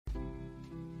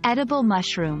Edible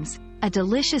mushrooms, a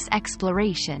delicious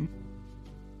exploration.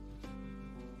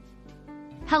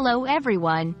 Hello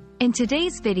everyone! In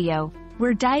today's video,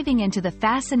 we're diving into the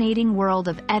fascinating world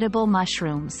of edible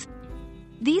mushrooms.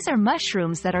 These are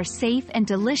mushrooms that are safe and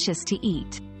delicious to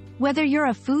eat. Whether you're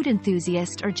a food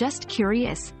enthusiast or just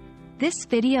curious, this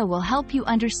video will help you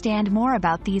understand more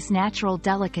about these natural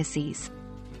delicacies.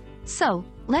 So,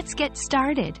 let's get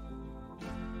started.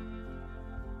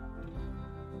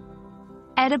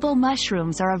 Edible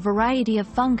mushrooms are a variety of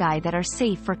fungi that are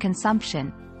safe for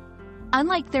consumption.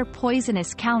 Unlike their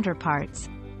poisonous counterparts,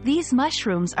 these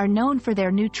mushrooms are known for their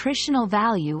nutritional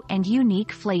value and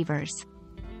unique flavors.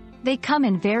 They come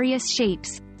in various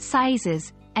shapes,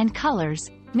 sizes, and colors,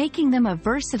 making them a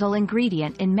versatile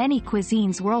ingredient in many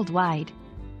cuisines worldwide.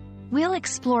 We'll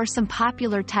explore some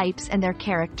popular types and their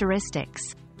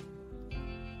characteristics.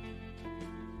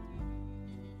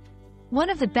 One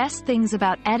of the best things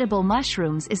about edible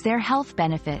mushrooms is their health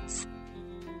benefits.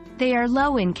 They are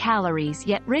low in calories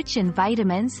yet rich in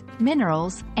vitamins,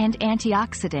 minerals, and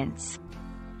antioxidants.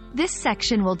 This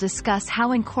section will discuss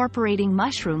how incorporating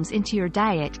mushrooms into your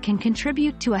diet can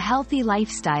contribute to a healthy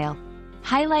lifestyle,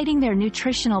 highlighting their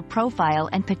nutritional profile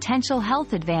and potential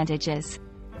health advantages.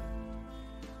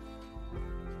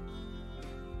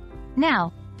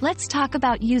 Now, let's talk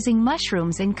about using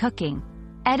mushrooms in cooking.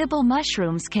 Edible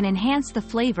mushrooms can enhance the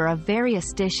flavor of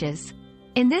various dishes.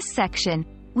 In this section,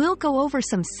 we'll go over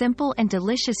some simple and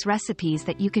delicious recipes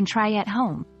that you can try at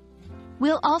home.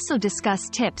 We'll also discuss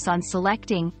tips on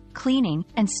selecting, cleaning,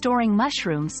 and storing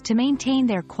mushrooms to maintain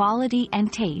their quality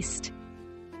and taste.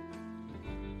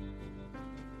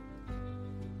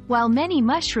 While many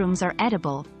mushrooms are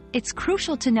edible, it's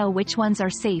crucial to know which ones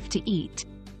are safe to eat.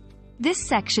 This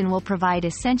section will provide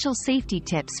essential safety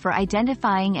tips for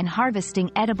identifying and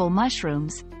harvesting edible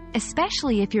mushrooms,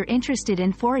 especially if you're interested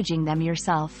in foraging them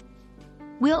yourself.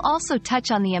 We'll also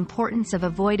touch on the importance of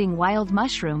avoiding wild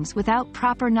mushrooms without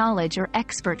proper knowledge or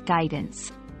expert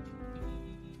guidance.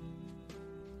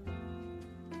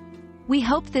 We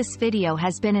hope this video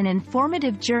has been an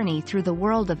informative journey through the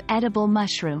world of edible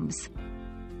mushrooms.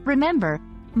 Remember,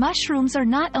 mushrooms are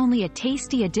not only a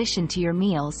tasty addition to your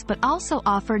meals but also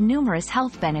offer numerous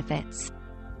health benefits.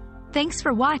 Thanks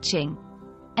for watching!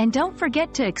 And don't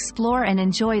forget to explore and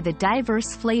enjoy the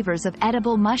diverse flavors of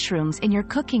edible mushrooms in your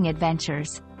cooking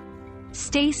adventures.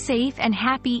 Stay safe and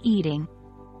happy eating!